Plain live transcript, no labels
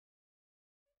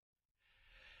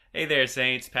Hey there,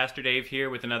 Saints. Pastor Dave here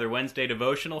with another Wednesday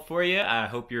devotional for you. I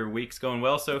hope your week's going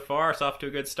well so far. It's off to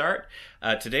a good start.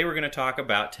 Today we're going to talk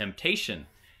about temptation.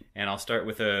 And I'll start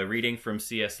with a reading from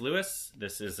C.S. Lewis.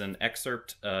 This is an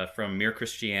excerpt from Mere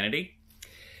Christianity.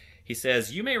 He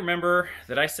says, "You may remember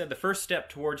that I said the first step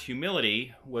towards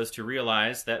humility was to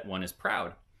realize that one is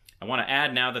proud. I want to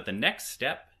add now that the next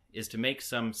step is to make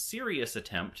some serious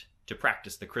attempt to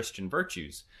practice the Christian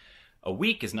virtues. A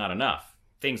week is not enough.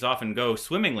 Things often go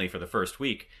swimmingly for the first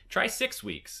week. Try 6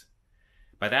 weeks.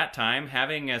 By that time,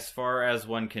 having, as far as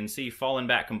one can see, fallen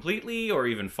back completely or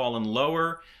even fallen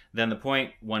lower than the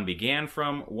point one began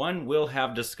from, one will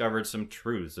have discovered some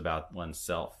truths about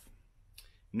oneself.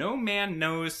 No man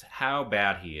knows how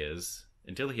bad he is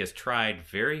until he has tried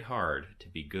very hard to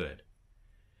be good.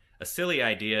 A silly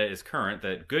idea is current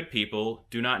that good people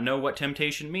do not know what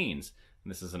temptation means.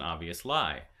 This is an obvious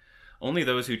lie. Only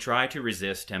those who try to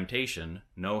resist temptation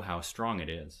know how strong it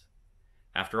is.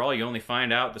 After all, you only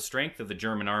find out the strength of the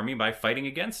German army by fighting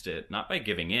against it, not by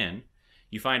giving in.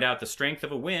 You find out the strength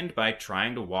of a wind by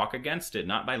trying to walk against it,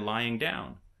 not by lying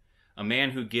down. A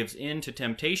man who gives in to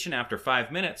temptation after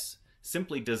 5 minutes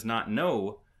simply does not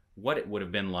know what it would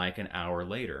have been like an hour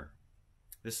later.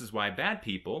 This is why bad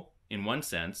people, in one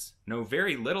sense, know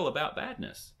very little about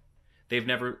badness. They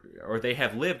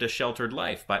have lived a sheltered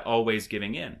life by always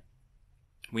giving in.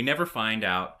 We never find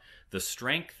out the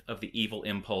strength of the evil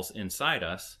impulse inside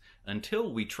us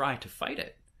until we try to fight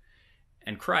it.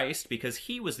 And Christ, because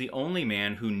he was the only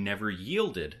man who never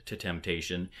yielded to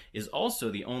temptation, is also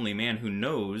the only man who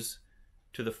knows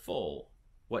to the full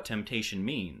what temptation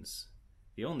means,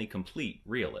 the only complete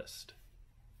realist.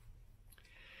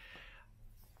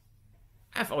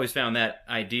 I've always found that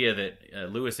idea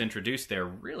that Lewis introduced there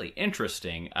really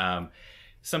interesting.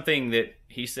 Something that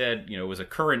he said, was a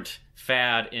current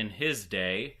fad in his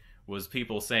day was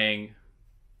people saying,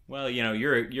 well,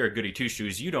 you're a goody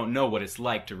two-shoes. You don't know what it's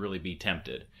like to really be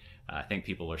tempted. I think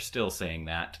people are still saying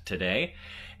that today.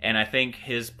 And I think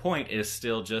his point is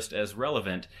still just as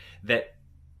relevant, that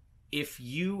if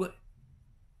you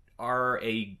are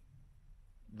a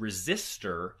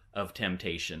resistor of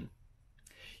temptation,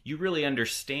 you really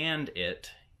understand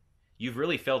it. You've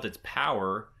really felt its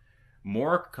power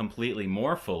more completely,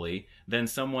 more fully than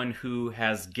someone who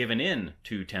has given in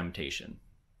to temptation.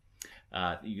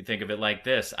 You think of it like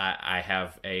this. I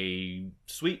have a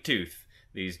sweet tooth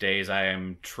these days. I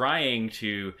am trying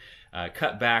to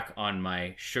cut back on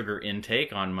my sugar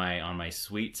intake, on my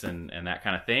sweets and that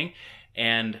kind of thing.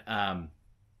 And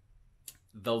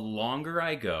the longer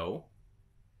I go,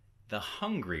 the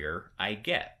hungrier I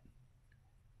get.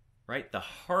 Right? The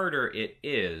harder it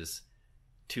is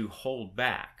to hold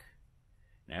back.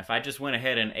 Now, if I just went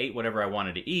ahead and ate whatever I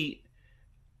wanted to eat,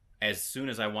 as soon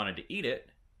as I wanted to eat it,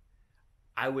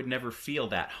 I would never feel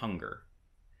that hunger.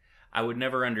 I would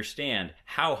never understand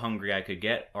how hungry I could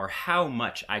get or how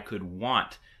much I could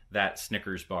want that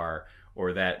Snickers bar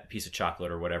or that piece of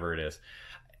chocolate or whatever it is.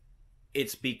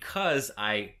 It's because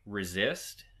I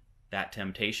resist that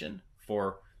temptation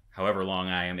for however long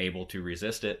I am able to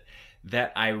resist it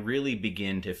that I really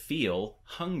begin to feel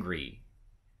hungry.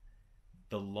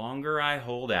 The longer I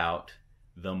hold out,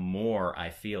 the more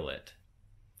I feel it.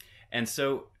 And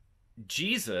so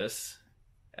Jesus,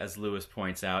 as Lewis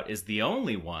points out, is the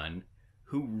only one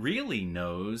who really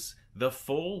knows the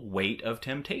full weight of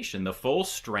temptation, the full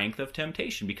strength of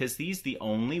temptation, because he's the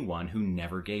only one who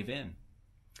never gave in.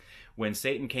 When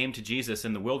Satan came to Jesus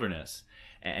in the wilderness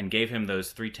and gave him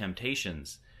those 3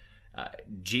 temptations,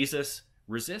 Jesus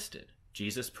resisted.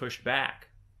 Jesus pushed back.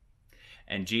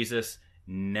 And Jesus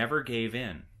never gave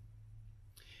in.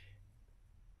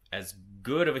 As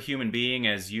good of a human being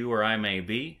as you or I may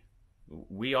be,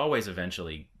 we always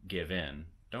eventually give in,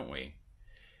 don't we?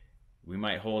 We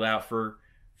might hold out for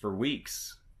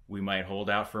weeks. We might hold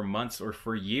out for months or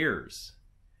for years.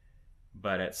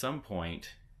 But at some point,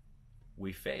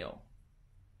 we fail.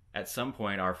 At some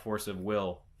point, our force of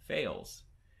will fails.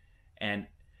 And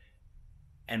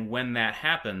when that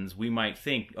happens, we might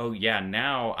think, oh yeah,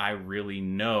 now I really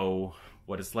know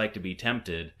what it's like to be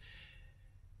tempted.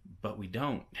 But we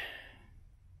don't.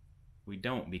 We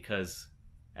don't, because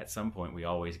at some point we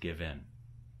always give in.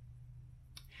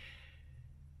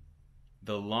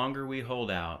 The longer we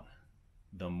hold out,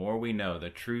 the more we know the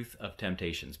truth of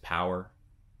temptation's power,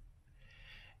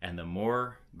 and the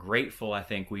more grateful I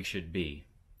think we should be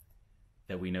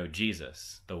that we know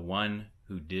Jesus, the one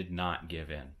who did not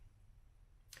give in.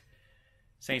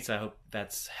 Saints, I hope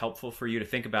that's helpful for you to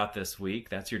think about this week.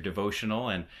 That's your devotional,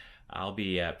 and I'll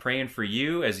be praying for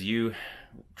you as you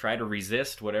try to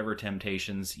resist whatever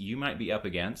temptations you might be up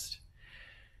against.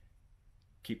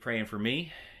 Keep praying for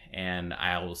me, and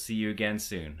I will see you again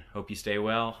soon. Hope you stay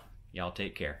well. Y'all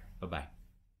take care. Bye-bye.